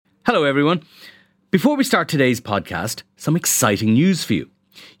Hello everyone. Before we start today's podcast, some exciting news for you.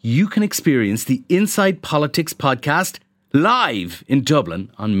 You can experience the Inside Politics podcast live in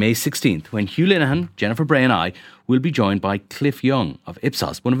Dublin on May 16th when Hugh Linehan, Jennifer Bray and I will be joined by Cliff Young of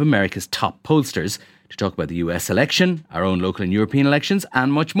Ipsos, one of America's top pollsters, to talk about the US election, our own local and European elections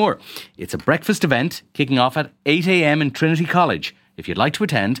and much more. It's a breakfast event kicking off at 8 a.m. in Trinity College. If you'd like to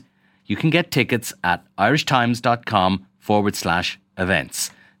attend, you can get tickets at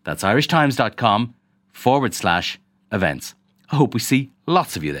irishtimes.com/events. That's irishtimes.com/events. I hope we see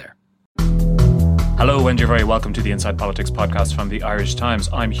lots of you there. Hello and you're very welcome to the Inside Politics podcast from the Irish Times.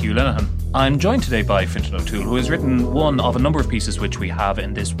 I'm Hugh Linehan. I'm joined today by Fintan O'Toole, who has written one of a number of pieces which we have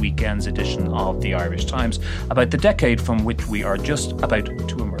in this weekend's edition of the Irish Times about the decade from which we are just about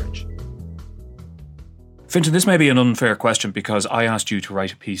to emerge. Fintan, this may be an unfair question because I asked you to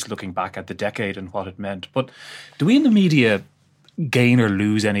write a piece looking back at the decade and what it meant, but do we in the media gain or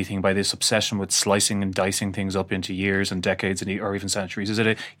lose anything by this obsession with slicing and dicing things up into years and decades or even centuries? Is it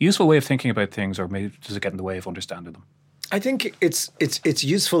a useful way of thinking about things, or maybe does it get in the way of understanding them? I think it's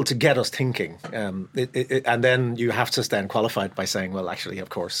useful to get us thinking, and then you have to stand qualified by saying, well, actually, of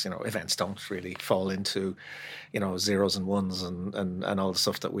course, events don't really fall into, zeros and ones and all the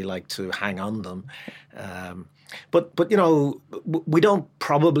stuff that we like to hang on them. But we don't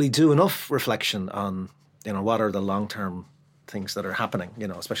probably do enough reflection on, what are the long-term things that are happening,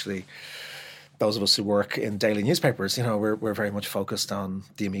 especially those of us who work in daily newspapers, we're very much focused on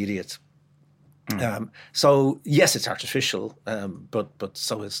the immediate. So yes, it's artificial, but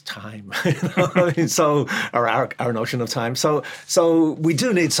so is time. So our notion of time. So we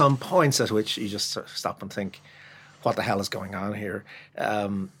do need some points at which you just sort of stop and think, what the hell is going on here?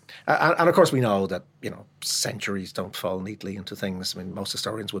 And of course, we know that centuries don't fall neatly into things. I mean, most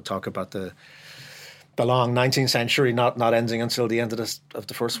historians would talk about the long 19th century not ending until the end of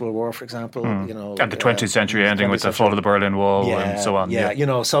the First World War, for example. And the 20th century ending with the fall of the Berlin Wall and so on.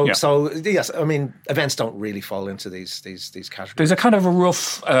 So yes, I mean, events don't really fall into these categories. There's a kind of a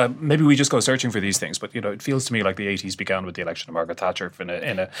rough, maybe we just go searching for these things, but it feels to me like the 80s began with the election of Margaret Thatcher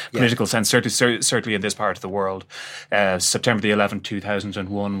in a political sense, certainly in this part of the world. September the 11th,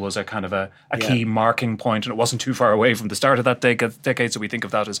 2001 was a kind of a key marking point, and it wasn't too far away from the start of that decade, so we think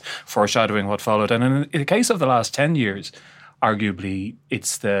of that as foreshadowing what followed. And in the case of the last 10 years, arguably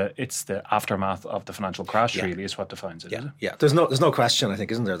it's the aftermath of the financial crash. Really is what defines it. Isn't it? There's no question, I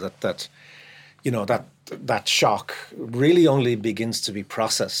think, isn't there, that shock really only begins to be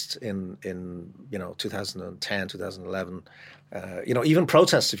processed in 2010, 2011. Even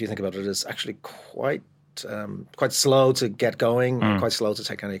protests, if you think about it, is actually quite slow to get going, quite slow to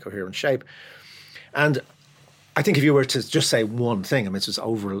take any coherent shape. And I think if you were to just say one thing, I mean, it's just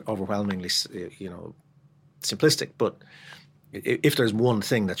overwhelmingly, simplistic. But if there's one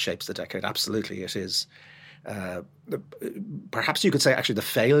thing that shapes the decade, absolutely it is. Perhaps you could say actually the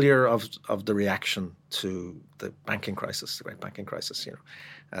failure of the reaction to the banking crisis, the great banking crisis.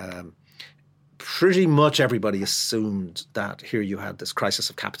 Pretty much everybody assumed that here you had this crisis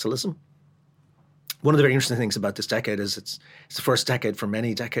of capitalism. One of the very interesting things about this decade is it's the first decade for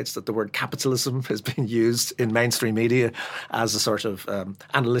many decades that the word capitalism has been used in mainstream media as a sort of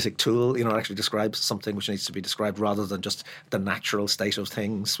analytic tool. It actually describes something which needs to be described rather than just the natural state of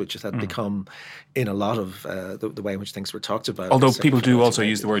things, which it had become in a lot of the way in which things were talked about. Although people do also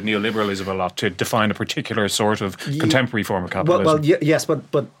use the word neoliberalism a lot to define a particular sort of contemporary form of capitalism. Well, yes, but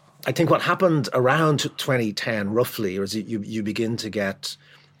I think what happened around 2010 roughly is you begin to get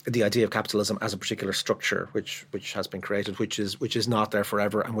the idea of capitalism as a particular structure which has been created, which is not there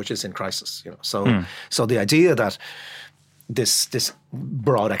forever and which is in crisis. So the idea that this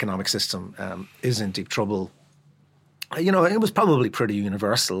broad economic system is in deep trouble, it was probably pretty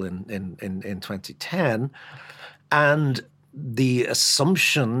universal in 2010, and the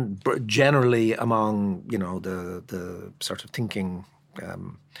assumption generally among the sort of thinking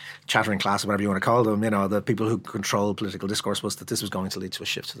chattering class, or whatever you want to call them, the people who control political discourse, was that this was going to lead to a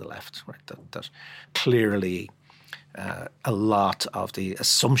shift to the left, right? That clearly a lot of the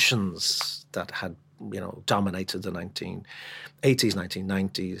assumptions that had dominated the 1980s,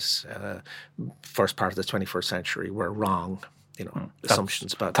 1990s, first part of the 21st century were wrong.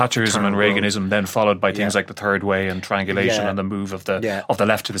 Assumptions about Thatcherism and Reaganism, then followed by things like the third way and triangulation and the move of the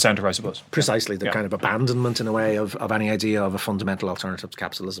left to the centre, I suppose. Precisely, the kind of abandonment in a way of any idea of a fundamental alternative to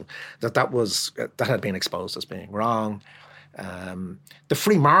capitalism that had been exposed as being wrong. The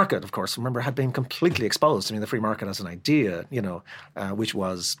free market, of course, remember, had been completely exposed. I mean, the free market as an idea, which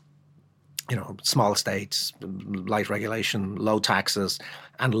was small states, light regulation, low taxes,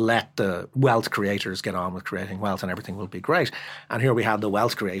 and let the wealth creators get on with creating wealth and everything will be great. And here we have the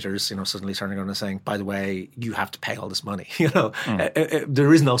wealth creators, suddenly turning around and saying, by the way, you have to pay all this money.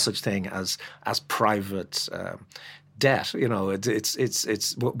 There is no such thing as private debt.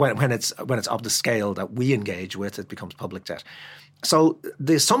 It's when it's of the scale that we engage with, it becomes public debt. So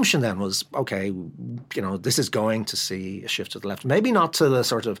the assumption then was, okay, this is going to see a shift to the left. Maybe not to the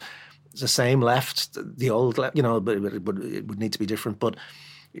sort of the same left, the old left, but it would need to be different. But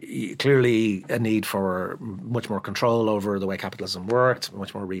clearly a need for much more control over the way capitalism worked,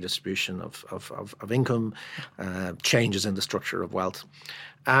 much more redistribution of income, changes in the structure of wealth.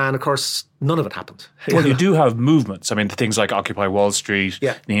 And of course, none of it happened. Well, you do have movements. I mean, things like Occupy Wall Street,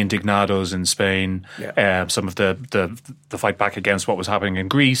 Yeah. the Indignados in Spain, some of the fight back against what was happening in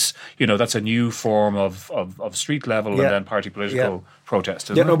Greece. That's a new form of street level and then party political protest.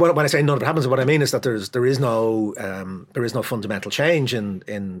 Isn't it? When I say none of it happens, what I mean is that there is no fundamental change in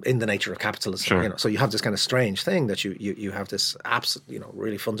the nature of capitalism. Sure. So you have this kind of strange thing that you have this absolute,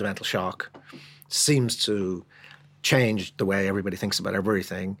 really fundamental shock, seems to change the way everybody thinks about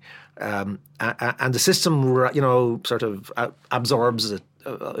everything, and the system, sort of absorbs it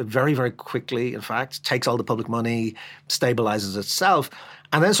very, very quickly. In fact, takes all the public money, stabilizes itself,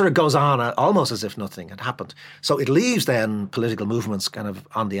 and then sort of goes on almost as if nothing had happened. So it leaves then political movements kind of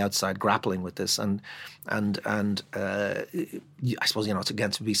on the outside grappling with this, and I suppose it's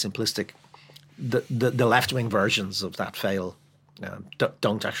again, to be simplistic, the left wing versions of that fail.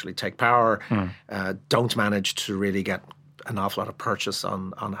 Don't actually take power, don't manage to really get an awful lot of purchase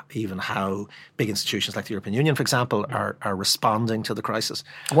on even how big institutions like the European Union, for example, are responding to the crisis.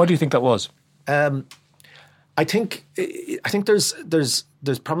 Why do you think that was? I think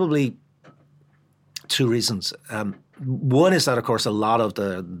there's probably two reasons. One is that, of course, a lot of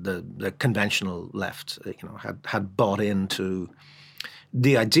the conventional left, had bought into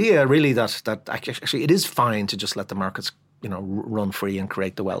the idea really that actually it is fine to just let the markets run free and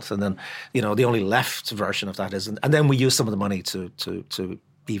create the wealth. And then, the only left version of that is, and then we use some of the money to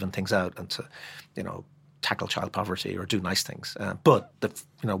even things out and to, tackle child poverty or do nice things. But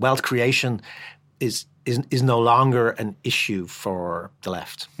the, wealth creation is no longer an issue for the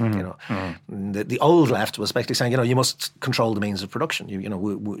left. The old left was basically saying, you must control the means of production.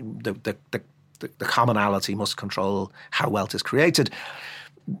 The commonality must control how wealth is created.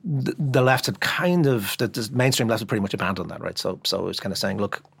 The left had the mainstream left had pretty much abandoned that, right? So it's kind of saying,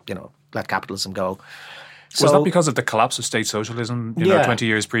 look, let capitalism go. Was that because of the collapse of state socialism, 20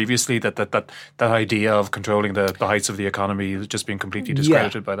 years previously, that idea of controlling the heights of the economy was just being completely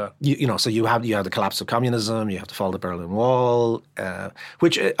discredited by that? So you have the collapse of communism, you have the fall of the Berlin Wall,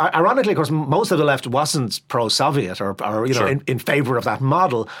 which ironically, of course, most of the left wasn't pro-Soviet or Sure. in favour of that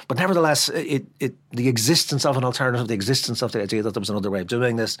model, but nevertheless, the existence of an alternative, the existence of the idea that there was another way of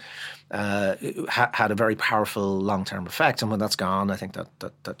doing this, had a very powerful long-term effect. And when that's gone, I think that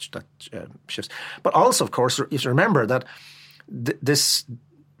shifts. But also, of course, you have to remember that this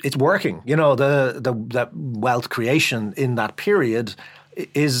it's working. The wealth creation in that period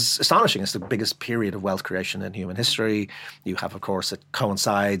is astonishing. It's the biggest period of wealth creation in human history. You have, of course, it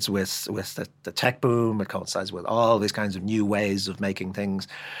coincides with the tech boom. It coincides with all these kinds of new ways of making things.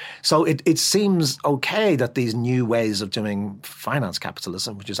 So it seems okay that these new ways of doing finance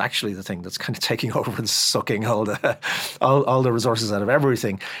capitalism, which is actually the thing that's kind of taking over and sucking all the resources out of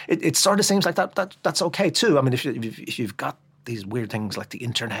everything, it sort of seems like that's okay too. I mean, if you've got these weird things like the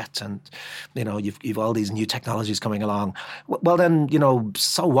internet and, you've all these new technologies coming along, well then,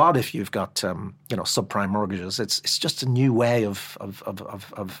 so what if you've got, subprime mortgages? It's just a new way of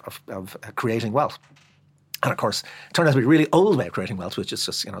creating wealth. And of course, it turned out to be a really old way of creating wealth, which is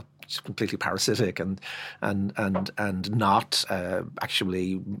just, completely parasitic and not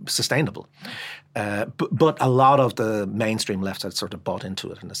actually sustainable. But a lot of the mainstream left had sort of bought into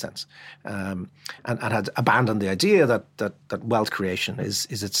it in a sense, and had abandoned the idea that wealth creation is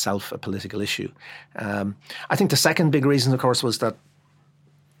itself a political issue. I think the second big reason, of course, was that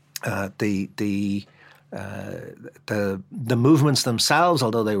the movements themselves,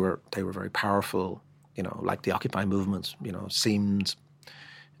 although they were very powerful, like the Occupy movement, seemed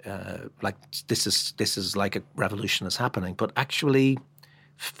like this is like a revolution is happening, but actually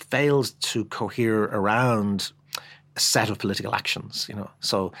fails to cohere around a set of political actions.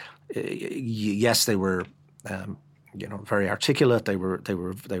 So yes, they were very articulate. They were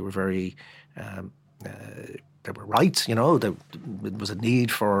very they were right. There was a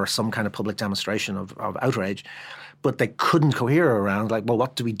need for some kind of public demonstration of outrage. but they couldn't cohere around like, well,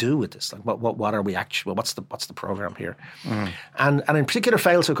 what do we do with this? Like, what are we actually? What's the program here? And in particular,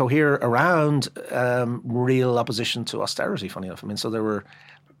 failed to cohere around real opposition to austerity. Funny enough, I mean, so there were,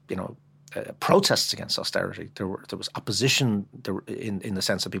 protests against austerity. There was opposition in the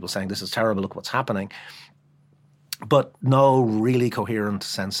sense of people saying this is terrible. Look what's happening. But no really coherent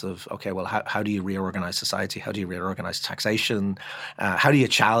sense of, okay, well, how do you reorganize society? How do you reorganize taxation? How do you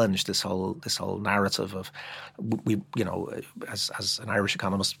challenge this whole narrative of as an Irish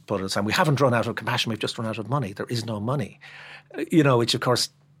economist put it at the time, we haven't run out of compassion, we've just run out of money. There is no money, which of course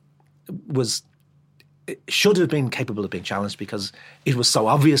should have been capable of being challenged because it was so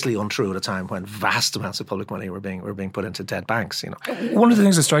obviously untrue at a time when vast amounts of public money were being put into dead banks. One of the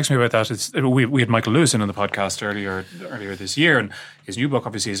things that strikes me about that is we had Michael Lewis in on the podcast earlier this year, and his new book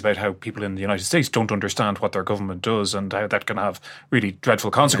obviously is about how people in the United States don't understand what their government does and how that can have really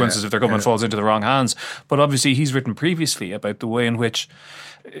dreadful consequences if their government falls into the wrong hands. But obviously he's written previously about the way in which,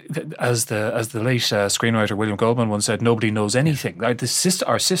 as the late screenwriter William Goldman once said, nobody knows anything. Right?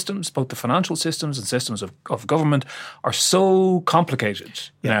 Our systems, both the financial systems and systems of government, are so complicated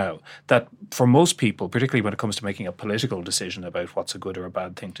now that for most people, particularly when it comes to making a political decision about what's a good or a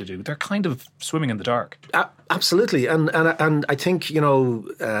bad thing to do, they're kind of swimming in the dark. Absolutely, and I think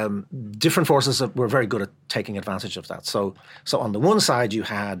different forces were very good at taking advantage of that. So on the one side, you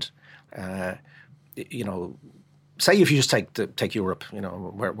had say if you just take Europe,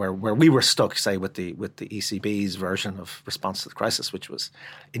 where we were stuck, say with the ECB's version of response to the crisis, which was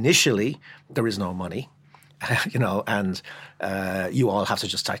initially there is no money, and you all have to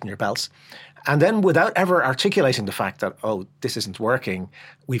just tighten your belts. And then without ever articulating the fact that, oh, this isn't working,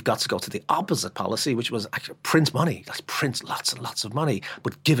 we've got to go to the opposite policy, which was actually print money. Let's print lots and lots of money,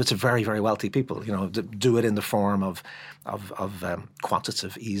 but give it to very, very wealthy people. Do it in the form of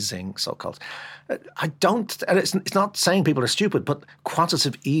quantitative easing, so-called. And it's not saying people are stupid, but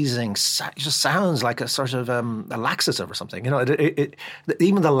quantitative easing just sounds like a sort of a laxative or something.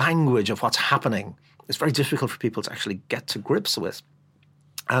 Even the language of what's happening is very difficult for people to actually get to grips with.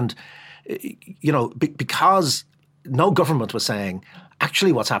 And because no government was saying,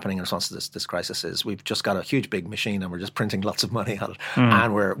 actually what's happening in response to this crisis is we've just got a huge big machine and we're just printing lots of money on it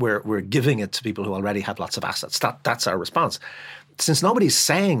and we're giving it to people who already have lots of assets. That's our response. Since nobody's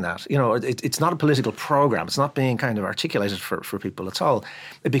saying that, it's not a political program. It's not being kind of articulated for people at all.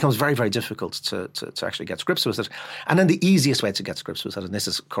 It becomes very, very difficult to actually get to grips with it. And then the easiest way to get to grips with it, and this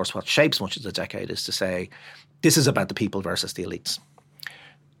is, of course, what shapes much of the decade, is to say this is about the people versus the elites.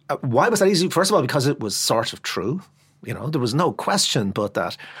 Why was that easy? First of all, because it was sort of true. There was no question but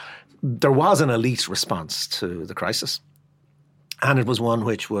that there was an elite response to the crisis. And it was one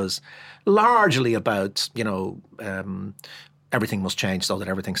which was largely about, everything must change so that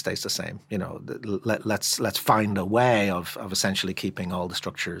everything stays the same. Let's find a way of essentially keeping all the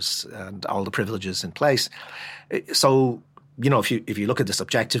structures and all the privileges in place. So, if you look at this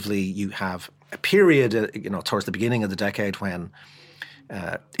objectively, you have a period, towards the beginning of the decade when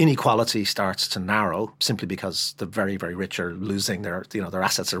inequality starts to narrow simply because the very, very rich are losing their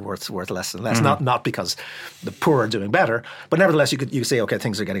assets are worth less and less. Not because the poor are doing better, but nevertheless, you say, okay,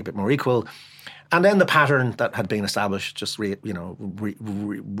 things are getting a bit more equal. And then the pattern that had been established just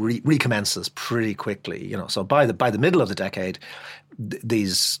recommences pretty quickly. So by the middle of the decade,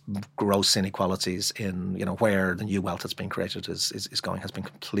 these gross inequalities in where the new wealth that's being created has been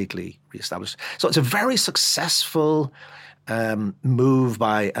completely reestablished. So it's a very successful move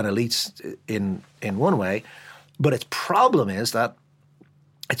by an elite in one way, but its problem is that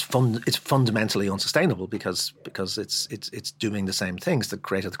it's fundamentally unsustainable because it's doing the same things that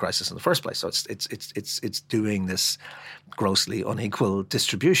created the crisis in the first place. So it's doing this grossly unequal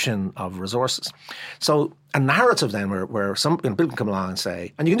distribution of resources. So a narrative then where some people can come along and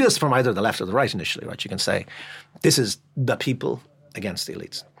say, and you can do this from either the left or the right initially, right? You can say this is the people against the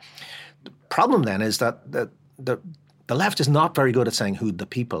elites. The problem then is that the left is not very good at saying who the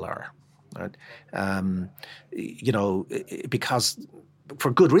people are, right? Because for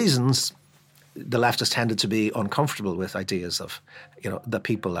good reasons, the left has tended to be uncomfortable with ideas of, the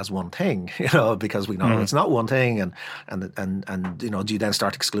people as one thing, because we know it's not one thing, and do you then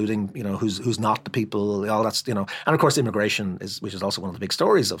start excluding, who's not the people? All that's, and of course, immigration which is also one of the big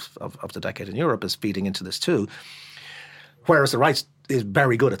stories of the decade in Europe, is feeding into this too. Whereas the right is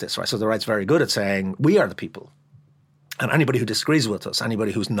very good at this, right? So the right's very good at saying we are the people. And anybody who disagrees with us,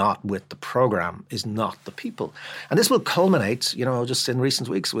 anybody who's not with the program, is not the people. And this will culminate, just in recent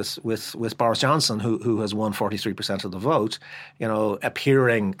weeks with Boris Johnson, who has won 43% of the vote,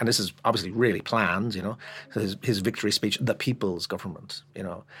 appearing, and this is obviously really planned, his victory speech, the people's government,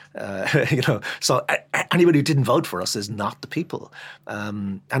 So anybody who didn't vote for us is not the people.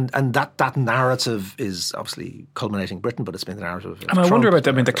 And that narrative is obviously culminating Britain, but it's been the narrative of And I wonder about,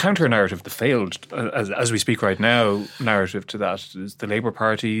 the counter-narrative, the failed, as we speak right now, narrative to that is the Labour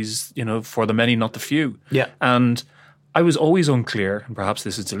Party's, for the many, not the few. Yeah. And I was always unclear, and perhaps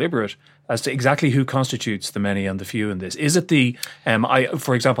this is deliberate, as to exactly who constitutes the many and the few in this. Is it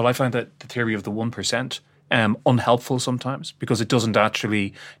for example, I find that the theory of the 1% unhelpful sometimes, because it doesn't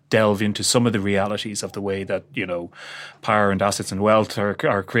actually delve into some of the realities of the way that, power and assets and wealth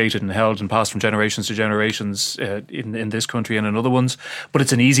are created and held and passed from generations to generations in this country and in other ones. But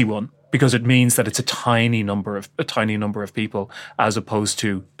it's an easy one because it means that it's a tiny number of people, as opposed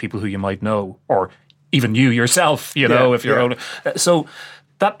to people who you might know, or even you yourself, if you're old. So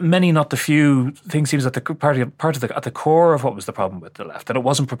that many, not the few thing seems at the at the core of what was the problem with the left, that it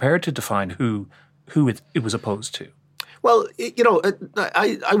wasn't prepared to define who it was opposed to. Well,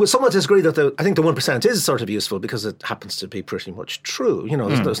 I would somewhat disagree that I think the 1% is sort of useful because it happens to be pretty much true.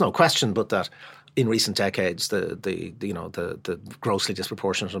 There's no question but that in recent decades, the grossly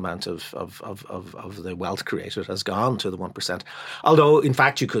disproportionate amount of the wealth created has gone to the 1%. Although, in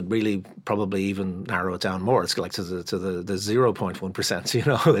fact, you could really probably even narrow it down more. It's like to the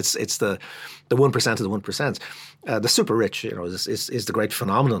 0.1%. It's the 1% of the 1%. The super rich, is the great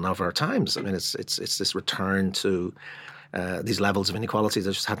phenomenon of our times. I mean, it's this return to these levels of inequality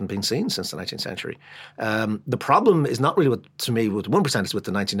that just hadn't been seen since the 19th century. The problem is not really, to me, with 1%, it's with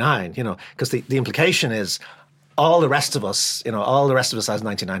the 99, because the implication is all the rest of us, as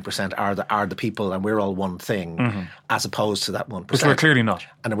 99% are the people, and we're all one thing, as opposed to that 1%. Which we're clearly not.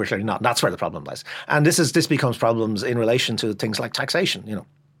 And we're clearly not. That's where the problem lies. And this becomes problems in relation to things like taxation,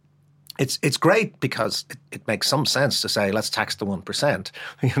 It's great because it makes some sense to say, let's tax the 1%,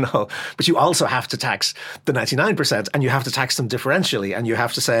 but you also have to tax the 99%, and you have to tax them differentially, and you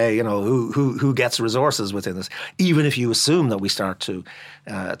have to say, who gets resources within this, even if you assume that we start to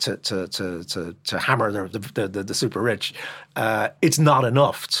hammer the super rich. It's not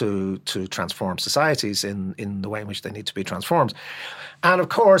enough to transform societies in the way in which they need to be transformed. And of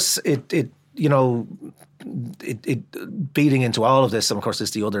course, it feeding into all of this, and of course,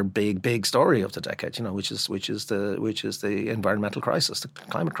 is the other big story of the decade, which is the environmental crisis, the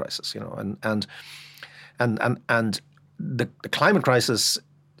climate crisis, and the climate crisis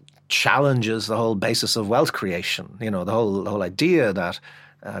challenges the whole basis of wealth creation. The whole idea that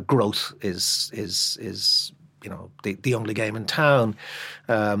growth is the only game in town.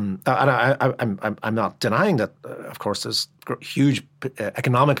 And I'm not denying that, of course, there's huge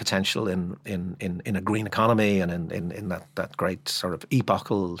economic potential in a green economy and in that great sort of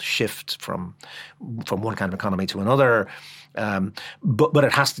epochal shift from one kind of economy to another. But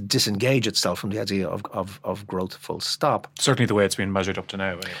it has to disengage itself from the idea of growth full stop. Certainly the way it's been measured up to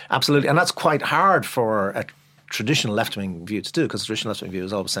now. Anyway. Absolutely. And that's quite hard for a traditional left-wing view to do, because the traditional left-wing view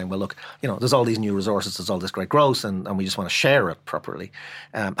is always saying, well, look, there's all these new resources, there's all this great growth, and we just want to share it properly.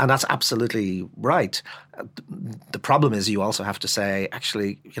 And that's absolutely right. The problem is you also have to say,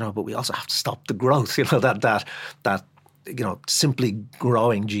 actually, but we also have to stop the growth, that simply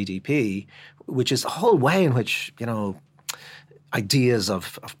growing GDP, which is the whole way in which, ideas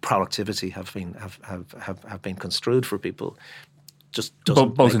of productivity have been construed for people. Just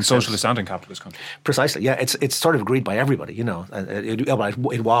both in socialist and in capitalist countries. Precisely, yeah. It's sort of agreed by everybody, It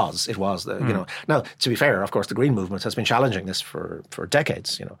was. Now, to be fair, of course, the Green Movement has been challenging this for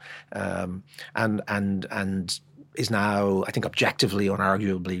decades, and is now, I think, objectively,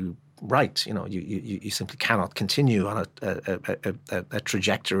 unarguably right. You simply cannot continue on a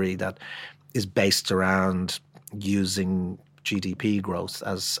trajectory that is based around using GDP growth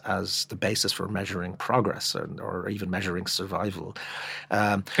as the basis for measuring progress or even measuring survival.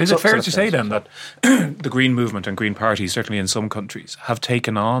 Is it fair to say then that the Green Movement and Green parties, certainly in some countries, have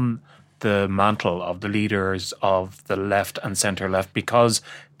taken on the mantle of the leaders of the left and centre-left because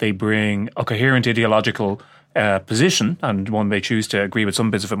they bring a coherent ideological position, and one may choose to agree with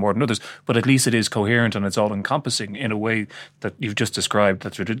some bits of it more than others, but at least it is coherent and it's all-encompassing in a way that you've just described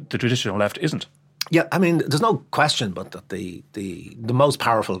that the traditional left isn't? Yeah, I mean, there's no question but that the most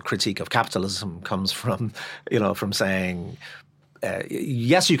powerful critique of capitalism comes from saying,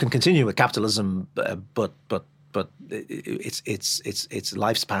 yes, you can continue with capitalism, but its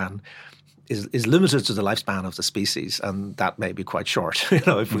lifespan is limited to the lifespan of the species, and that may be quite short.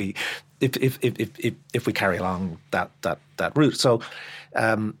 If we carry along that route. So,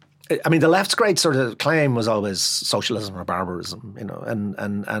 the left's great sort of claim was always socialism or barbarism,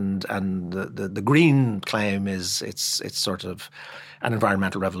 and the green claim is it's sort of an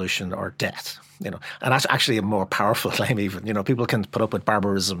environmental revolution or death. And that's actually a more powerful claim even. People can put up with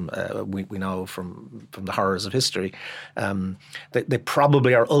barbarism, we know from the horrors of history. They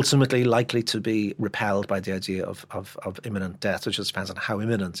probably are ultimately likely to be repelled by the idea of imminent death, which just depends on how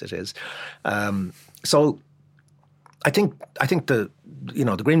imminent it is. So I think the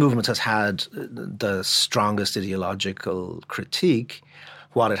Green Movement has had the strongest ideological critique.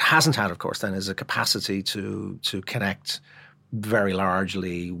 What it hasn't had, of course, then is a capacity to connect very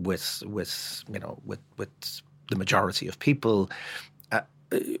largely with the majority of people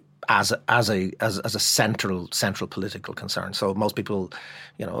as a central political concern. So most people,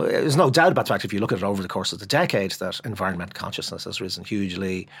 there's no doubt about the fact, if you look at it over the course of the decades, that environmental consciousness has risen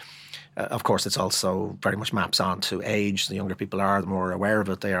hugely. Of course, it's also very much maps onto age. The younger people are, the more aware of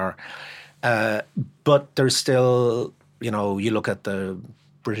it they are. But there's still, you look at the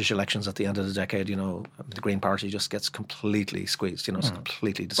British elections at the end of the decade, the Green Party just gets completely squeezed, it's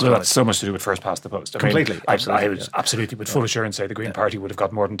completely destroyed. Well, that's so much to do with first past the post. Completely. I would absolutely, with full assurance, say the Green Party would have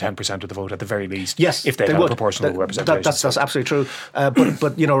got more than 10% of the vote at the very least. Yes, if they had a proportional representation. That's absolutely true.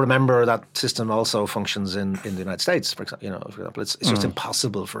 But remember that system also functions in the United States. For example, it's just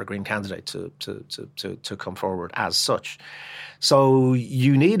impossible for a Green candidate to come forward as such. So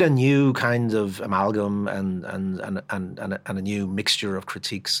you need a new kind of amalgam and a new mixture of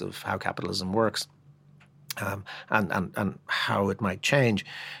critiques of how capitalism works, and how it might change.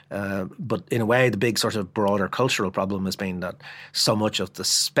 But in a way, the big sort of broader cultural problem has been that so much of the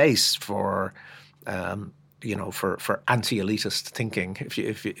space for anti-elitist thinking,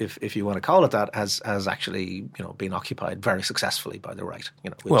 if you want to call it that, has actually been occupied very successfully by the right.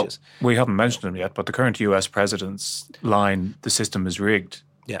 We haven't mentioned them yet, but the current U.S. president's line, "The system is rigged,"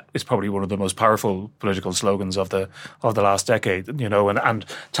 is probably one of the most powerful political slogans of the last decade. And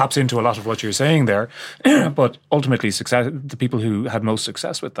taps into a lot of what you're saying there. But ultimately, the people who had most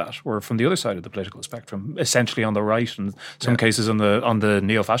success with that were from the other side of the political spectrum, essentially on the right, and some cases on the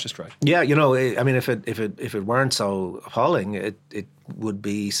neo-fascist right. Yeah, if it weren't so appalling, it would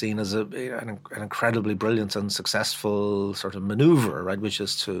be seen as an incredibly brilliant and successful sort of maneuver, right? Which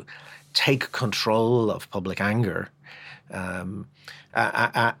is to take control of public anger.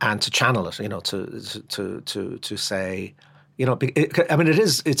 And to channel it, to say,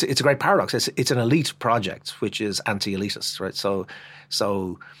 it's a great paradox. It's an elite project which is anti-elitist, right? So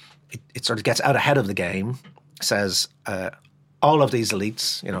it sort of gets out ahead of the game, says all of these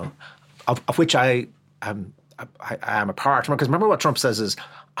elites, of which I am a part. Because remember what Trump says is,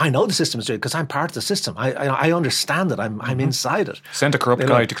 I know the system is rigged because I'm part of the system. I understand it. I'm inside it. Send a corrupt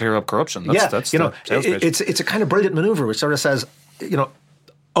guy to clear up corruption. That's it's a kind of brilliant maneuver which sort of says,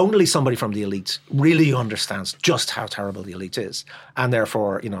 only somebody from the elite really understands just how terrible the elite is, and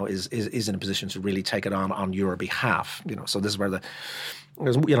therefore, is in a position to really take it on your behalf. So this is where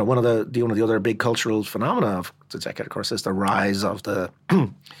one of the other big cultural phenomena of the decade, of course, is the rise of the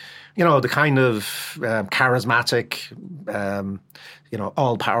the kind of charismatic,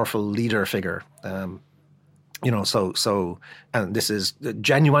 all-powerful leader figure. And this is a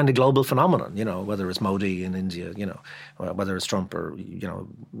genuinely global phenomenon, whether it's Modi in India, whether it's Trump or,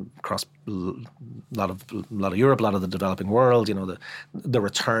 across a lot of Europe, a lot of the developing world, the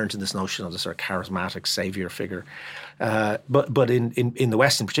return to this notion of the sort of charismatic savior figure. But in the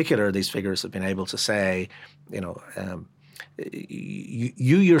West in particular, these figures have been able to say,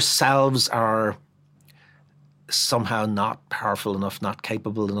 you yourselves are somehow not powerful enough, not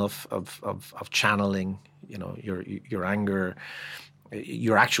capable enough of channeling your anger.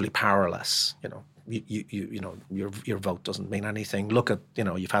 You're actually powerless. Your vote doesn't mean anything. Look at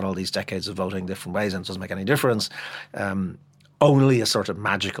you've had all these decades of voting different ways, and it doesn't make any difference. Only a sort of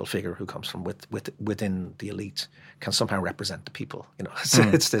magical figure who comes from within the elite can somehow represent the people.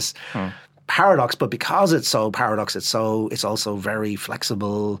 It's this paradox, but because it's so paradox, it's also very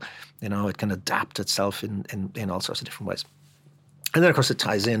flexible. It can adapt itself in all sorts of different ways. And then, of course, it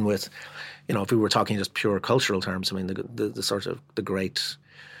ties in with, if we were talking just pure cultural terms, the sort of the great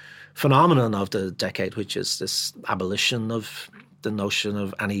phenomenon of the decade, which is this abolition of the notion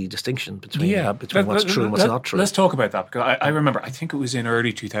of any distinction between what's true and what's not true. Let's talk about that, because I remember, I think it was in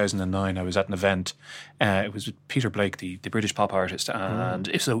early 2009, I was at an event. It was with Peter Blake, the British pop artist, and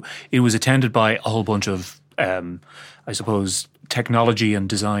it was attended by a whole bunch of, I suppose, technology and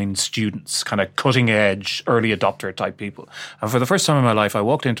design students, kind of cutting edge, early adopter type people. And for the first time in my life, I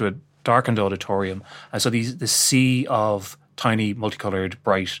walked into darkened auditorium, and so the sea of tiny, multicolored,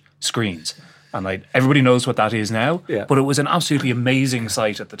 bright screens. And everybody knows what that is now, but it was an absolutely amazing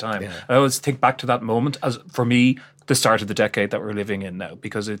sight at the time. Yeah. I always think back to that moment as, for me, the start of the decade that we're living in now,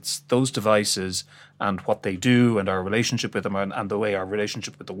 because it's those devices and what they do and our relationship with them and the way our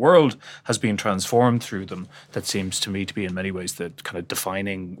relationship with the world has been transformed through them that seems to me to be in many ways the kind of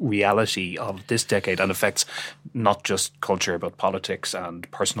defining reality of this decade and affects not just culture but politics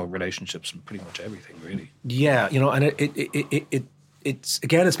and personal relationships and pretty much everything, really. Yeah, and it's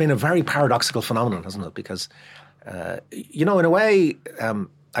again, it's been a very paradoxical phenomenon, hasn't it? Because, in a way,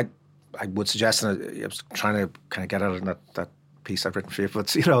 I would suggest, and I was trying to kind of get at it in that piece I've written for you, but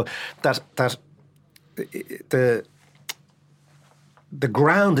that the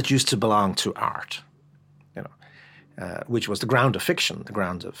ground that used to belong to art, which was the ground of fiction, the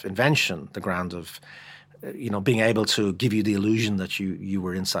ground of invention, the ground of being able to give you the illusion that you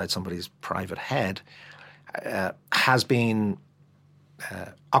were inside somebody's private head, has been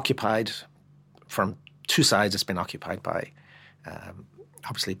occupied from two sides. It's been occupied by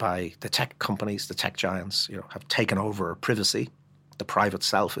obviously by the tech companies, the tech giants, have taken over privacy. The private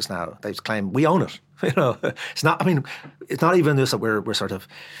self is now, they claim, we own it. It's not, it's not even this that we're sort of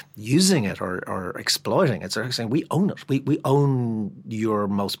using it or exploiting it. It's saying we own it. We own your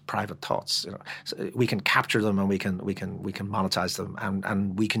most private thoughts. So we can capture them and we can monetize them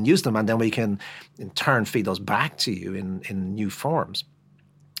and we can use them, and then we can in turn feed those back to you in new forms.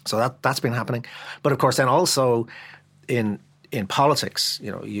 So that's been happening. But of course then also in politics,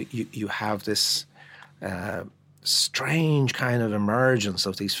 you have this strange kind of emergence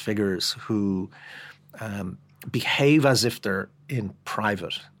of these figures who behave as if they're in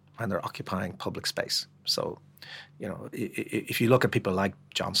private when they're occupying public space. So, if you look at people like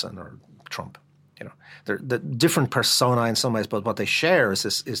Johnson or Trump, they're the different personae in some ways, but what they share is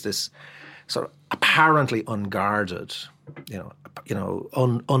this sort of apparently unguarded,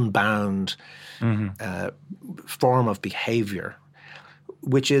 unbound form of behavior,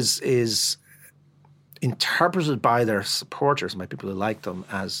 which is interpreted by their supporters, by people who like them,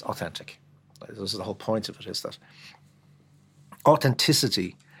 as authentic. This is the whole point of it, is that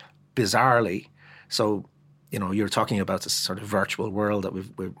authenticity, bizarrely, so you're talking about this sort of virtual world that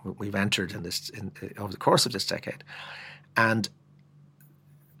we've entered over the course of this decade, and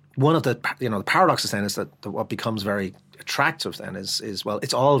one of the the paradoxes then is that what becomes very attractive then is well,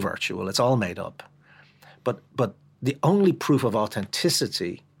 it's all virtual, it's all made up, but the only proof of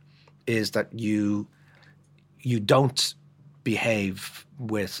authenticity is that you don't behave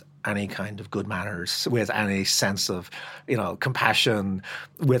with any kind of good manners, with any sense of, compassion,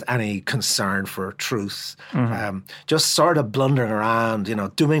 with any concern for truth. Just sort of blundering around,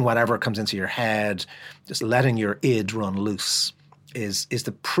 doing whatever comes into your head, just letting your id run loose is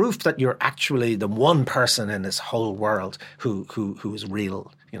the proof that you're actually the one person in this whole world who is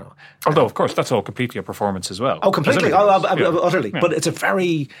real. Although, of course, that's all completely a performance as well. Oh, completely, utterly. Yeah. But it's a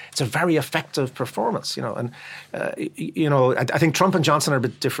very effective performance, and I think Trump and Johnson are a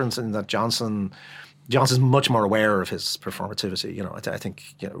bit different in that Johnson's much more aware of his performativity. I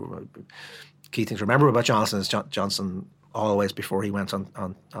think key thing to remember about Johnson is Johnson always, before he went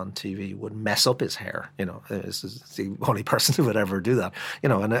on TV, would mess up his hair. This is the only person who would ever do that.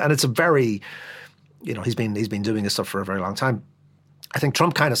 And it's a very, he's been doing this stuff for a very long time. I think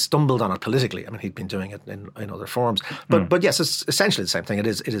Trump kind of stumbled on it politically. He'd been doing it in other forms, but yes, it's essentially the same thing. It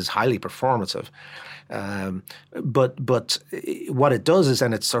is highly performative, but what it does is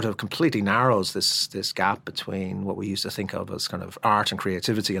then it sort of completely narrows this gap between what we used to think of as kind of art and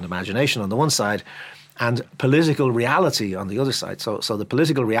creativity and imagination on the one side, and political reality on the other side. So the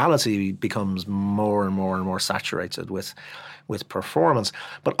political reality becomes more and more and more saturated with performance,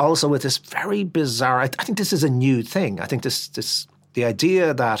 but also with this very bizarre. I think this is a new thing. I think the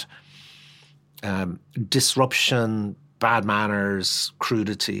idea that disruption, bad manners,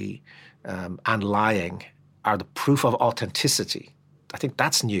 crudity, and lying are the proof of authenticity. I think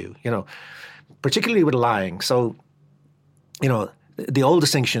that's new, particularly with lying. So, the old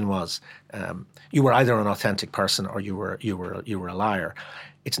distinction was you were either an authentic person or you were a liar.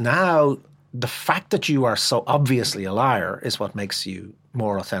 It's now the fact that you are so obviously a liar is what makes you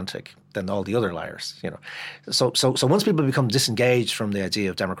more authentic than all the other liars. So once people become disengaged from the idea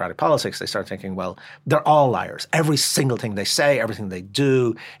of democratic politics, they start thinking, well, they're all liars. Every single thing they say, everything they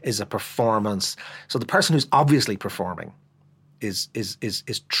do is a performance. So the person who's obviously performing is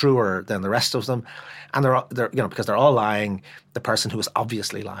truer than the rest of them, and they're because they're all lying. The person who is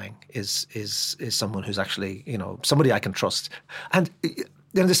obviously lying is someone who's actually somebody I can trust. And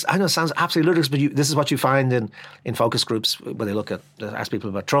this, I know it sounds absolutely ludicrous, but this is what you find in focus groups when they ask people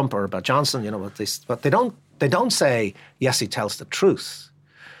about Trump or about Johnson. But they don't say, yes, he tells the truth.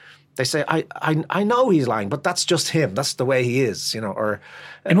 They say, I know he's lying, but that's just him. That's the way he is. Or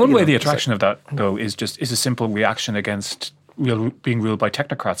in one way, the attraction of that though is a simple reaction against being ruled by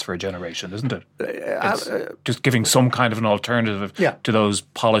technocrats for a generation, isn't it? It's just giving some kind of an alternative to those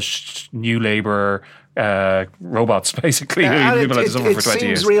polished new Labour robots, basically, who have been for 20 years. It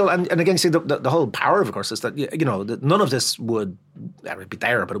seems real, and again, see, the whole power, of course, is that that none of this would be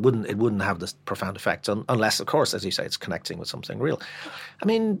there, but it wouldn't have this profound effect unless, of course, as you say, it's connecting with something real. I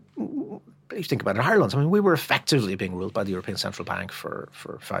mean, if you think about it, in Ireland, I mean, we were effectively being ruled by the European Central Bank for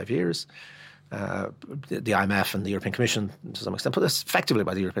 5 years. The IMF and the European Commission to some extent, but it's effectively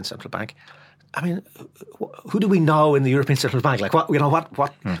by the European Central Bank. I mean, who do we know in the European Central Bank? Like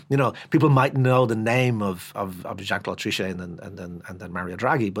people might know the name of Jean-Claude Trichet and then Mario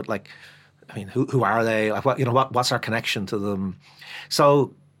Draghi, but like, I mean, who are they? Like, what's our connection to them?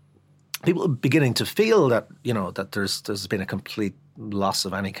 So people are beginning to feel that that there's been a complete loss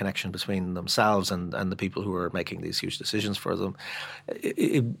of any connection between themselves and the people who are making these huge decisions for them.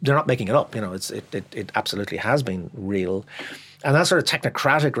 They're not making it up. It absolutely has been real. And that sort of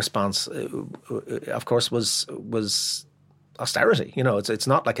technocratic response, of course, was austerity. It's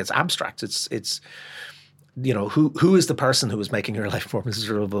not like it's abstract. It's who is the person who is making your life more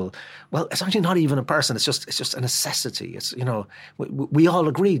miserable? Well, it's actually not even a person. It's just a necessity. It's we all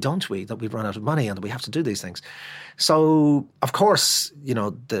agree, don't we, that we've run out of money and that we have to do these things. So of course,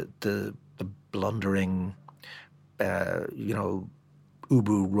 the blundering,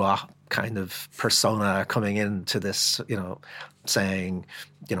 ubu ra kind of persona coming into this, saying,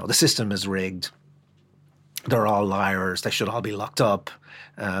 the system is rigged. They're all liars. They should all be locked up.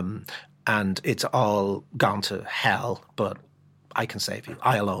 And it's all gone to hell, but I can save you.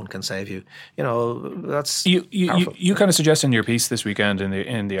 I alone can save you. That's you kind of suggest in your piece this weekend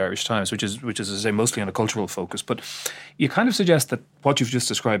in the Irish Times, which is as I say mostly on a cultural focus, but you kind of suggest that what you've just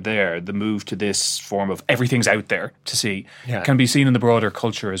described there, the move to this form of everything's out there to see, can be seen in the broader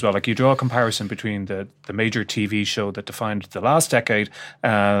culture as well. Like you draw a comparison between the major TV show that defined the last decade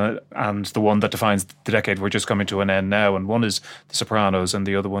and the one that defines the decade we're just coming to an end now, and one is The Sopranos and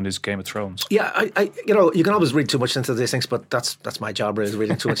the other one is Game of Thrones. Yeah, I you can always read too much into these things, but that's my job, really,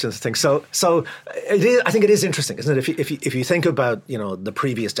 reading too much into things. So it is, I think it is interesting, isn't it? If you think about the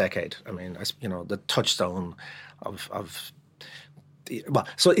previous decade, I mean, the touchstone of well,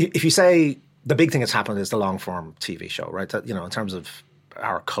 so if you say the big thing that's happened is the long form TV show, right? That, in terms of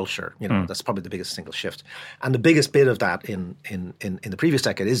our culture, that's probably the biggest single shift, and the biggest bit of that in the previous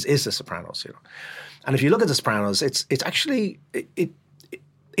decade is The Sopranos. And if you look at The Sopranos, it's actually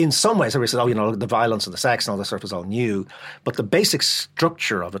in some ways, everybody says, the violence and the sex and all this stuff is all new. But the basic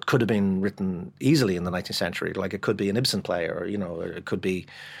structure of it could have been written easily in the 19th century. Like it could be an Ibsen play, or it could be,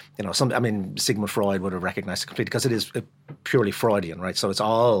 Sigmund Freud would have recognized it completely, because it is purely Freudian, right? So it's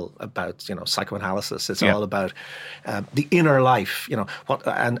all about, psychoanalysis. It's all about the inner life,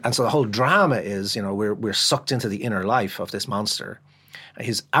 and so the whole drama is, we're sucked into the inner life of this monster.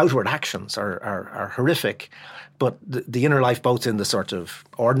 His outward actions are horrific, but the inner life, both in the sort of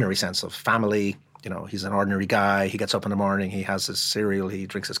ordinary sense of family, he's an ordinary guy. He gets up in the morning, he has his cereal, he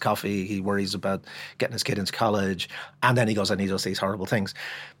drinks his coffee, he worries about getting his kid into college, and then he goes and he does these horrible things.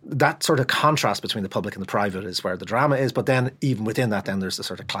 That sort of contrast between the public and the private is where the drama is. But then even within that, then there's the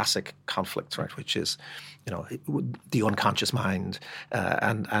sort of classic conflict, right, which is, the unconscious mind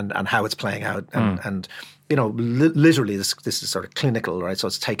and how it's playing out, and literally this is sort of clinical, right? So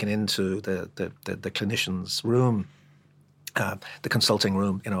it's taken into the clinician's room, the consulting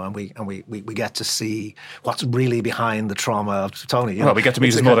room, and we get to see what's really behind the trauma of Tony. We get to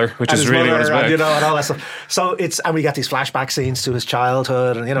meet his mother, which is really what it's about. And all that stuff. So and we get these flashback scenes to his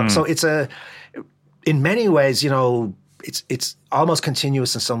childhood, and so it's in many ways, it's almost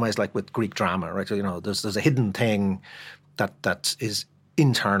continuous in some ways, like with Greek drama, right? There's a hidden thing that is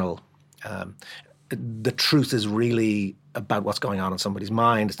internal. The truth is really about what's going on in somebody's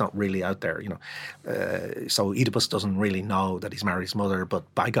mind. It's not really out there, So Oedipus doesn't really know that he's married his mother, but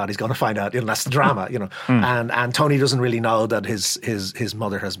by God, he's going to find out. That's the drama, And Tony doesn't really know that his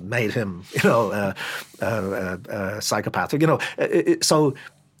mother has made him, a psychopath. So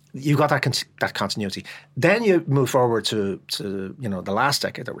you've got that continuity. Then you move forward to the last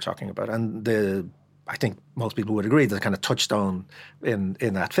decade that we're talking about, and I think most people would agree the kind of touchstone in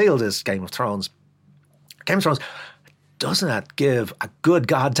that field is Game of Thrones. Game of Thrones doesn't give a good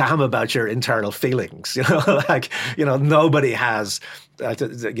goddamn about your internal feelings. Nobody has, like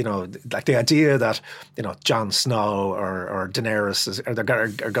the idea that, Jon Snow or Daenerys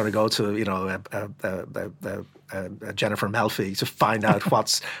are going to go to, Jennifer Melfi to find out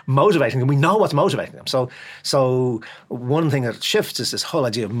what's motivating them. We know what's motivating them. So one thing that shifts is this whole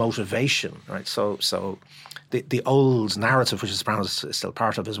idea of motivation, right? So the old narrative, which the Sopranos is still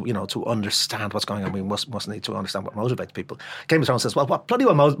part of, is, to understand what's going on, we must need to understand what motivates people. Game of Thrones says, well, what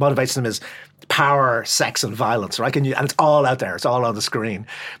motivates them is power, sex, and violence, right? And it's all out there. It's all on the screen.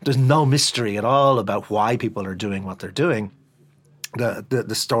 There's no mystery at all about why people are doing what they're doing.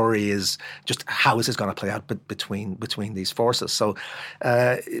 The story is just how is this going to play out between these forces. So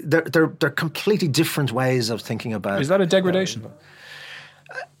they're completely different ways of thinking about. Is that a degradation?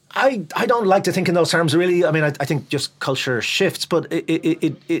 I don't like to think in those terms, really. I mean, I think just culture shifts, but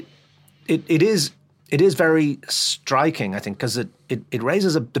it is very striking, I think, because it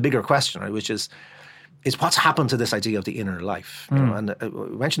raises the bigger question, right, which is what's happened to this idea of the inner life. And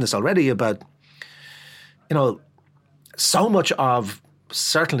we mentioned this already about, so much of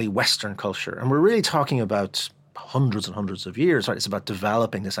certainly Western culture, and we're really talking about hundreds and hundreds of years, right? It's about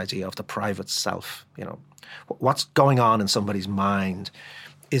developing this idea of the private self. What's going on in somebody's mind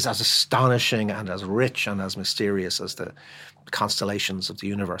is as astonishing and as rich and as mysterious as the constellations of the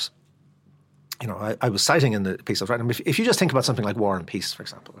universe. I was citing in the piece, right? I mean, if you just think about something like War and Peace, for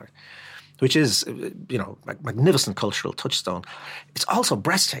example, right, which is, a magnificent cultural touchstone, it's also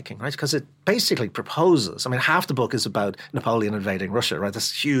breathtaking, right? Because it basically proposes, half the book is about Napoleon invading Russia, right?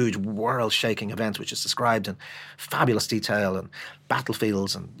 This huge world-shaking event, which is described in fabulous detail, and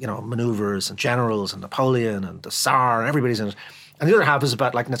battlefields and, maneuvers and generals and Napoleon and the Tsar, and everybody's in it. And the other half is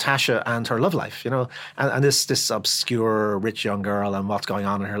about, like, Natasha and her love life, and this obscure rich young girl and what's going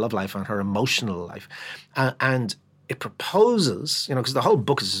on in her love life and her emotional life. And it proposes, because the whole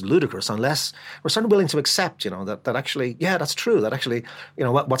book is ludicrous unless we're sort of willing to accept, that actually, yeah, that's true. That actually,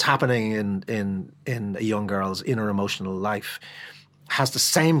 what's happening in a young girl's inner emotional life has the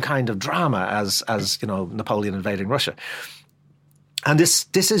same kind of drama as Napoleon invading Russia. And this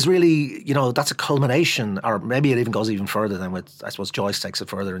is really, that's a culmination, or maybe it even goes even further than with, I suppose, Joyce takes it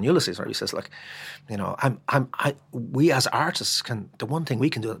further in Ulysses, where he says, look, we as artists the one thing we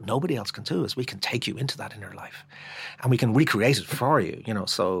can do that nobody else can do is we can take you into that inner life, and we can recreate it for you,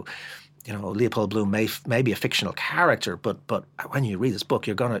 So, Leopold Bloom may be a fictional character, but when you read this book,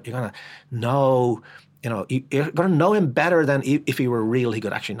 you're gonna know. You're going to know him better than if he were real, he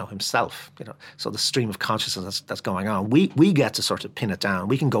could actually know himself. So the stream of consciousness that's going on, we get to sort of pin it down.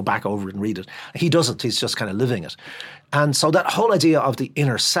 We can go back over it and read it. He doesn't. He's just kind of living it. And so that whole idea of the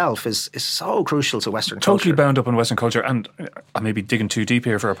inner self is so crucial to Western culture. Totally bound up in Western culture. And I may be digging too deep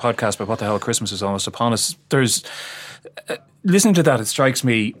here for a podcast, but what the hell, Christmas is almost upon us. There's listening to that, it strikes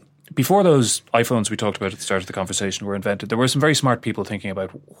me. Before those iPhones we talked about at the start of the conversation were invented, there were some very smart people thinking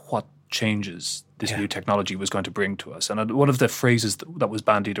about what changes this new technology was going to bring to us. And one of the phrases that was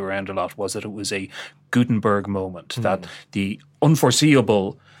bandied around a lot was that it was a Gutenberg moment, that the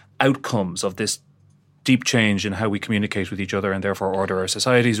unforeseeable outcomes of this deep change in how we communicate with each other and therefore order our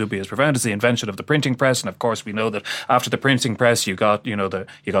societies would be as profound as the invention of the printing press. And of course, we know that after the printing press, you got the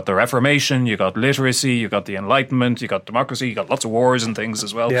Reformation, you got literacy, you got the Enlightenment, you got democracy, you got lots of wars and things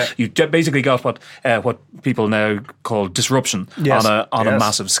as well. Yeah. You basically got what people now call disruption on a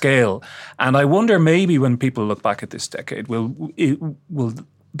massive scale. And I wonder, maybe when people look back at this decade, will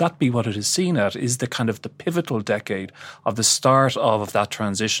that be what it is seen at? Is the kind of the pivotal decade of the start of that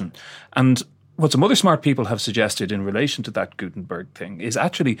transition? And what some other smart people have suggested in relation to that Gutenberg thing is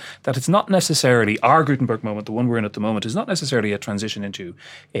actually that it's not necessarily our Gutenberg moment, the one we're in at the moment, is not necessarily a transition into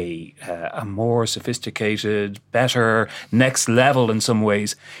a more sophisticated, better, next level in some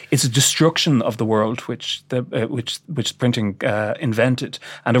ways. It's a destruction of the world which printing invented,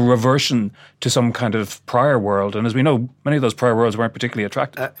 and a reversion to some kind of prior world. And as we know, many of those prior worlds weren't particularly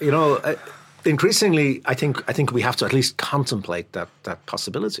attractive. Increasingly, I think we have to at least contemplate that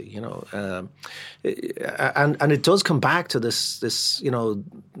possibility, and it does come back to this,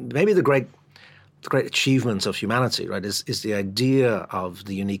 maybe the great achievement of humanity, right? Is the idea of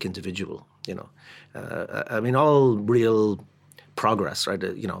the unique individual, all real progress, right?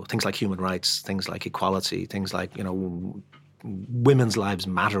 Things like human rights, things like equality, things like women's lives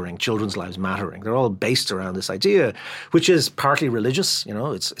mattering, children's lives mattering. They're all based around this idea, which is partly religious.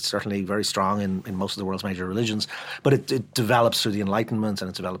 It's certainly very strong in most of the world's major religions, but it develops through the Enlightenment, and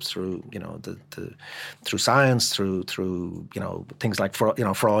it develops through through science, through things like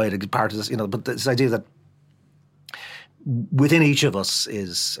Freud, part of this. But this idea that within each of us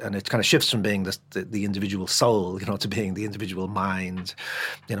is, and it kind of shifts from being the individual soul, to being the individual mind,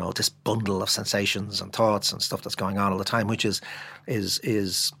 this bundle of sensations and thoughts and stuff that's going on all the time, which is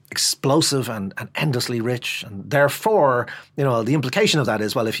explosive and endlessly rich. And therefore, the implication of that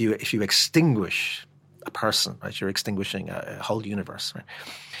is, well, if you extinguish a person, right, you're extinguishing a whole universe, right?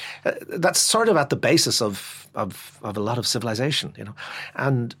 That's sort of at the basis of a lot of civilization,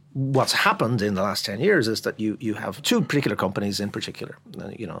 And what's happened in the last 10 years is that you have two particular companies in particular,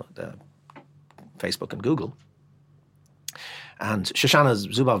 the Facebook and Google. And Shoshana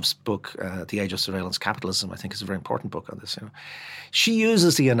Zuboff's book, The Age of Surveillance Capitalism, I think is a very important book on this. She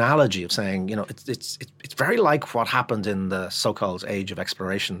uses the analogy of saying, it's very like what happened in the so-called age of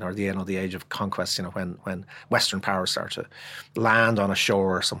exploration, or the age of conquest. When Western powers start to land on a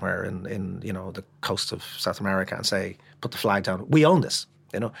shore somewhere in the coast of South America and say, put the flag down, we own this.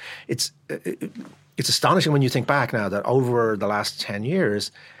 It's astonishing when you think back now that over the last 10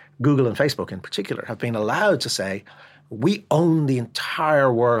 years, Google and Facebook in particular have been allowed to say, we own the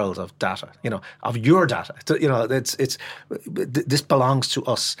entire world of data, of your data. This belongs to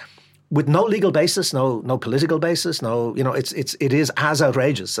us, with no legal basis, no political basis, it is as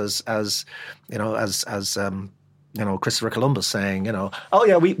outrageous as Christopher Columbus saying, oh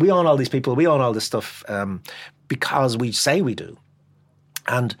yeah, we own all these people, we own all this stuff because we say we do,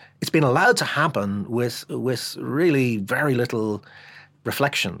 and it's been allowed to happen with really very little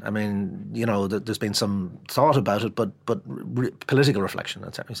reflection. I mean, there's been some thought about it, but political reflection.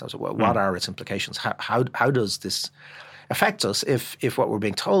 So, what are its implications? How does this affect us? If what we're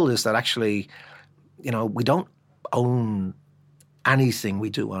being told is that actually, we don't own anything we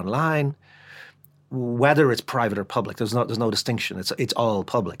do online, whether it's private or public. There's no distinction. It's all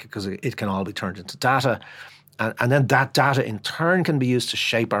public because it can all be turned into data. And then that data in turn can be used to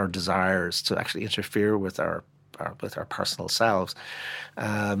shape our desires, to actually interfere with our personal selves,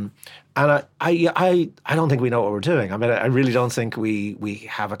 and I don't think we know what we're doing. I mean, I really don't think we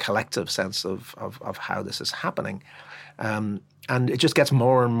have a collective sense of how this is happening, and it just gets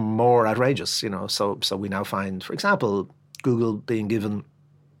more and more outrageous. So we now find, for example, Google being given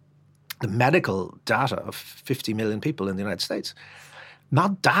the medical data of 50 million people in the United States,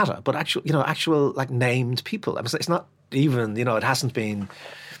 not data, but actual like named people. I mean, it's not even it hasn't been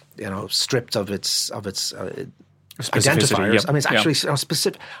stripped of its identifiers. Yep. I mean, it's actually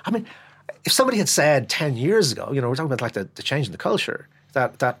specific. I mean, if somebody had said 10 years ago, we're talking about like the change in the culture,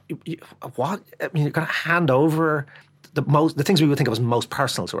 that what? I mean, you're going to hand over the things we would think of as most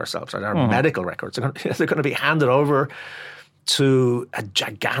personal to ourselves, right? Our medical records. They're going to be handed over to a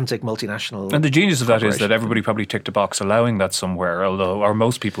gigantic multinational. And the genius of that is that everybody probably ticked a box allowing that somewhere, or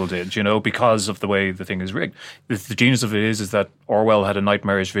most people did, because of the way the thing is rigged. The genius of it is that Orwell had a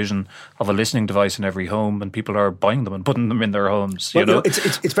nightmarish vision of a listening device in every home, and people are buying them and putting them in their homes.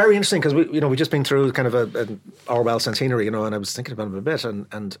 It's very interesting because we've just been through kind of an Orwell centenary, and I was thinking about it a bit,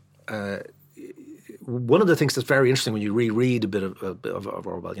 and one of the things that's very interesting when you reread a bit of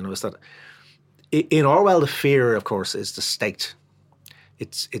Orwell, is that in Orwell, the fear, of course, is the state.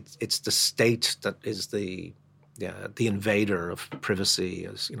 It's the state that is the invader of privacy.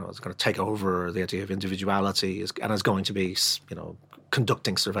 Is going to take over the idea of individuality, and is going to be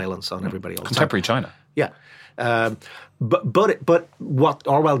conducting surveillance on everybody all the time. Contemporary China. Yeah. But what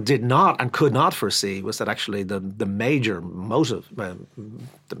Orwell did not and could not foresee was that actually the major motive,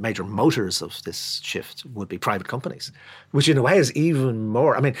 the major motors of this shift would be private companies, which in a way is even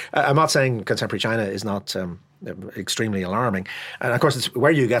more. I mean, I'm not saying contemporary China is not extremely alarming, and of course it's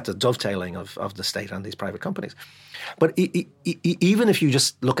where you get the dovetailing of the state and these private companies. But even if you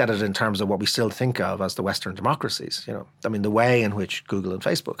just look at it in terms of what we still think of as the Western democracies, I mean, the way in which Google and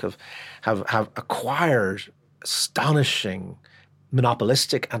Facebook have acquired astonishing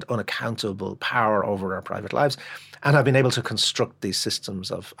monopolistic and unaccountable power over our private lives, and have been able to construct these systems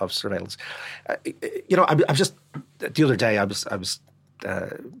of surveillance. I just the other day I was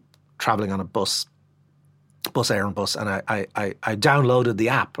traveling on a bus, Air and Bus, and I downloaded the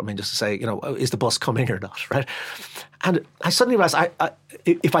app. I mean, just to say, is the bus coming or not, right? And I suddenly realized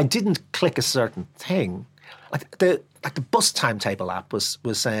if I didn't click a certain thing, like the bus timetable app was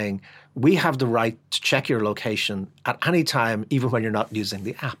saying, we have the right to check your location at any time, even when you're not using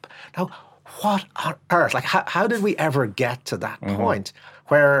the app. Now, what on earth? Like, how did we ever get to that point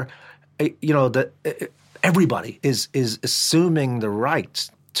where, everybody is assuming the right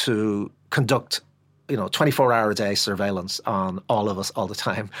to conduct 24-hour-a-day surveillance on all of us all the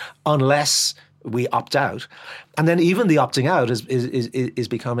time, unless we opt out, and then even the opting out is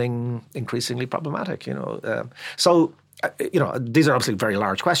becoming increasingly problematic. So these are obviously very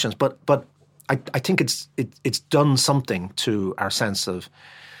large questions, but I think it's done something to our sense of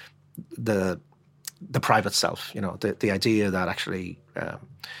the private self. The idea that actually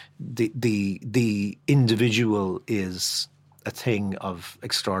the individual is a thing of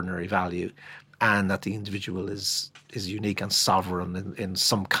extraordinary value, and that the individual is unique and sovereign in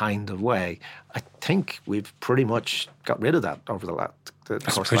some kind of way. I think we've pretty much got rid of that over the last.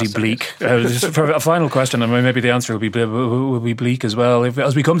 It's pretty bleak. For a final question, and maybe the answer will be bleak as well.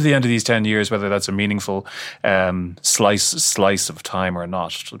 As we come to the end of these 10 years, whether that's a meaningful slice of time or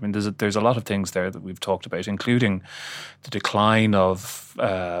not, I mean, there's a lot of things there that we've talked about, including the decline of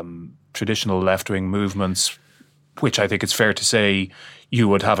traditional left-wing movements, which I think it's fair to say you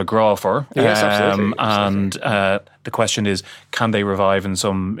would have a graw for. Yes, absolutely. And the question is, can they revive in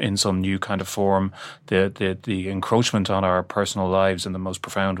some new kind of form? The encroachment on our personal lives in the most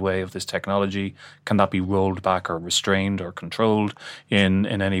profound way of this technology, can that be rolled back or restrained or controlled in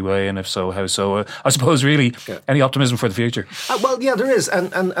any way? And if so, how so? I suppose really, any optimism for the future? Well, yeah, there is,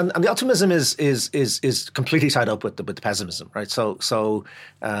 and the optimism is completely tied up with the pessimism, right? So.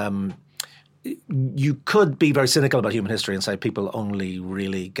 You could be very cynical about human history and say people only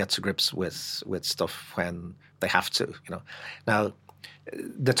really get to grips with stuff when they have to. Now,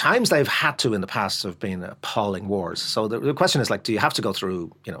 the times they've had to in the past have been appalling wars. So the question is, like, do you have to go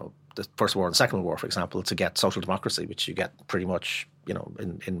through, the First War and the Second World War, for example, to get social democracy, which you get pretty much,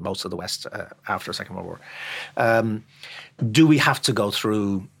 in most of the West after the Second World War? Do we have to go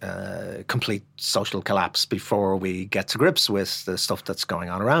through complete social collapse before we get to grips with the stuff that's going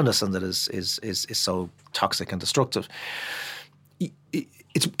on around us and that is so toxic and destructive?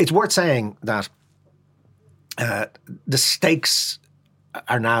 It's worth saying that the stakes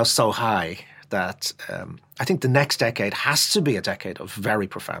are now so high that I think the next decade has to be a decade of very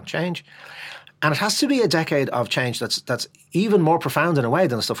profound change. And it has to be a decade of change that's even more profound in a way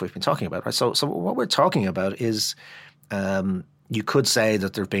than the stuff we've been talking about, right? So what we're talking about is, you could say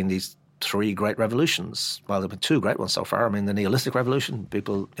that there have been these three great revolutions. Well, there have been two great ones so far. I mean, the Neolithic Revolution,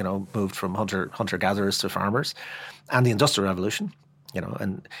 people, moved from hunter-gatherers to farmers, and the Industrial Revolution,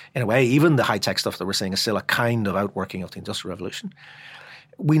 and in a way, even the high-tech stuff that we're seeing is still a kind of outworking of the Industrial Revolution.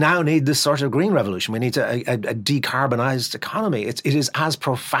 We now need this sort of green revolution. We need a decarbonized economy. It is as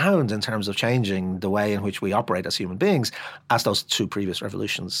profound in terms of changing the way in which we operate as human beings as those two previous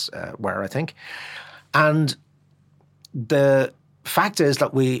revolutions were, I think. And the fact is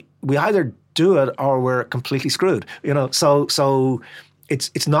that we either do it or we're completely screwed. So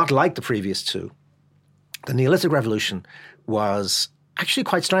it's not like the previous two. The Neolithic Revolution was actually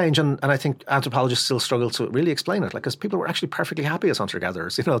quite strange, and I think anthropologists still struggle to really explain it. Like, because people were actually perfectly happy as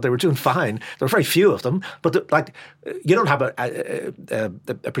hunter-gatherers. They were doing fine. There were very few of them, but you don't have a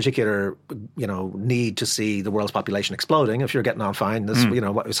particular need to see the world's population exploding if you're getting on fine.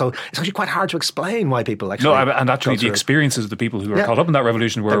 So it's actually quite hard to explain why people actually. No, and actually the experiences of the people who were caught up in that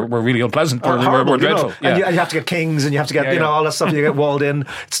revolution were really unpleasant. Were dreadful. And you have to get kings, and you have to get all that stuff. You get walled in.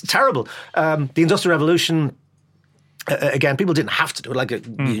 It's terrible. The Industrial Revolution. Again, people didn't have to do it.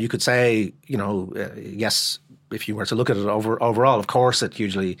 You could say, yes, if you were to look at it overall, of course, it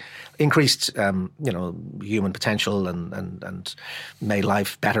hugely increased, human potential and made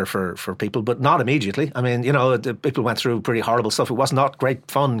life better for people, but not immediately. I mean, the people went through pretty horrible stuff. It was not great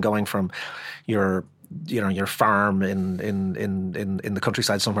fun going from your farm in the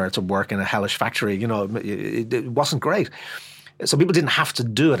countryside somewhere to work in a hellish factory. It wasn't great. So people didn't have to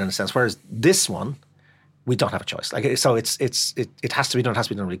do it in a sense. Whereas this one, we don't have a choice. So it has to be done. It has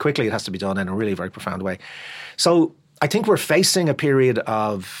to be done really quickly. It has to be done in a really very profound way. So I think we're facing a period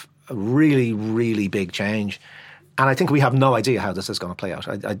of really, really big change, and I think we have no idea how this is going to play out.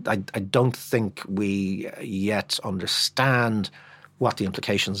 I don't think we yet understand what the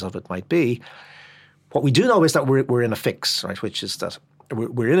implications of it might be. What we do know is that we're in a fix, right? Which is that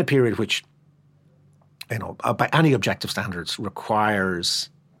we're in a period which, by any objective standards, requires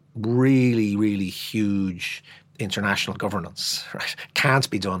really, really huge international governance, right? Can't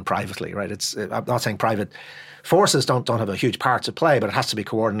be done privately, right? I'm not saying private forces don't have a huge part to play, but it has to be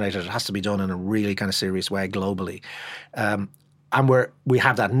coordinated. It has to be done in a really kind of serious way globally. And we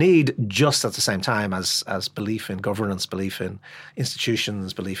have that need just at the same time as belief in governance, belief in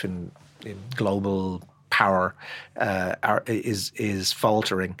institutions, belief in global power is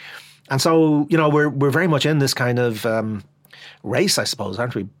faltering. And so, we're very much in this kind of race, I suppose,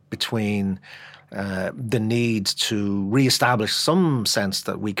 aren't we, between the need to re-establish some sense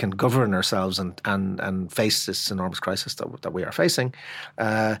that we can govern ourselves and face this enormous crisis that we are facing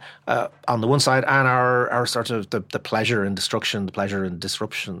on the one side, and our sort of the pleasure in destruction, the pleasure in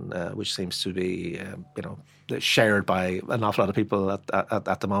disruption, which seems to be shared by an awful lot of people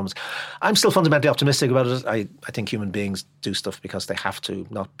at the moment. I'm still fundamentally optimistic about it. I think human beings do stuff because they have to,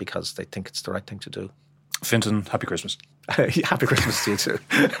 not because they think it's the right thing to do. Fintan, happy Christmas. Happy Christmas to you too.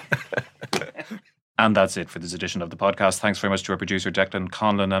 And that's it for this edition of the podcast. Thanks very much to our producer, Declan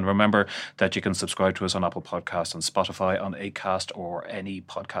Conlon. And remember that you can subscribe to us on Apple Podcasts and Spotify, on Acast or any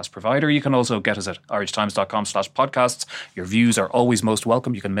podcast provider. You can also get us at irishtimes.com/podcasts. Your views are always most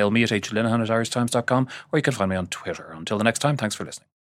welcome. You can mail me at hlinehan@irishtimes.com, or you can find me on Twitter. Until the next time, thanks for listening.